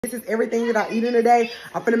This is everything that I eat in a day.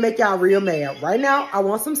 I'm finna make y'all real mad. Right now, I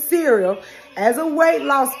want some cereal. As a weight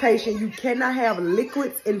loss patient, you cannot have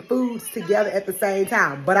liquids and foods together at the same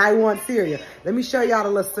time. But I want cereal. Let me show y'all the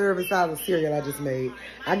little serving size of cereal I just made.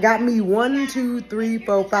 I got me 1, 2, 3,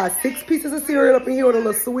 4, 5, 6 pieces of cereal up in here with a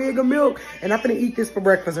little swig of milk. And I'm finna eat this for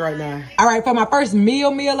breakfast right now. All right, for my first meal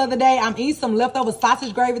of the day, I'm eating some leftover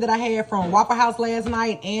sausage gravy that I had from Waffle House last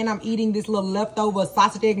night. And I'm eating this little leftover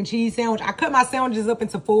sausage, egg, and cheese sandwich. I cut my sandwiches up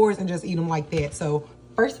into 4s and just eat them like that. So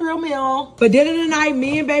first real meal. For dinner tonight,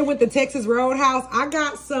 me and Babe went to Texas Roadhouse. I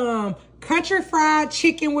got some country fried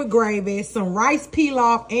chicken with gravy, some rice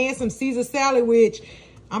pilaf, and some Caesar salad, which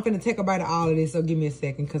I'm finna take a bite of all of this. So give me a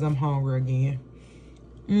second because I'm hungry again.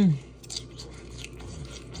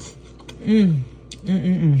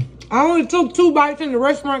 I only took 2 bites in the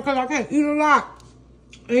restaurant because I can't eat a lot.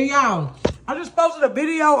 And y'all, I just posted a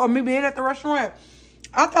video of me being at the restaurant.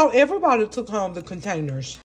 I thought everybody took home the containers.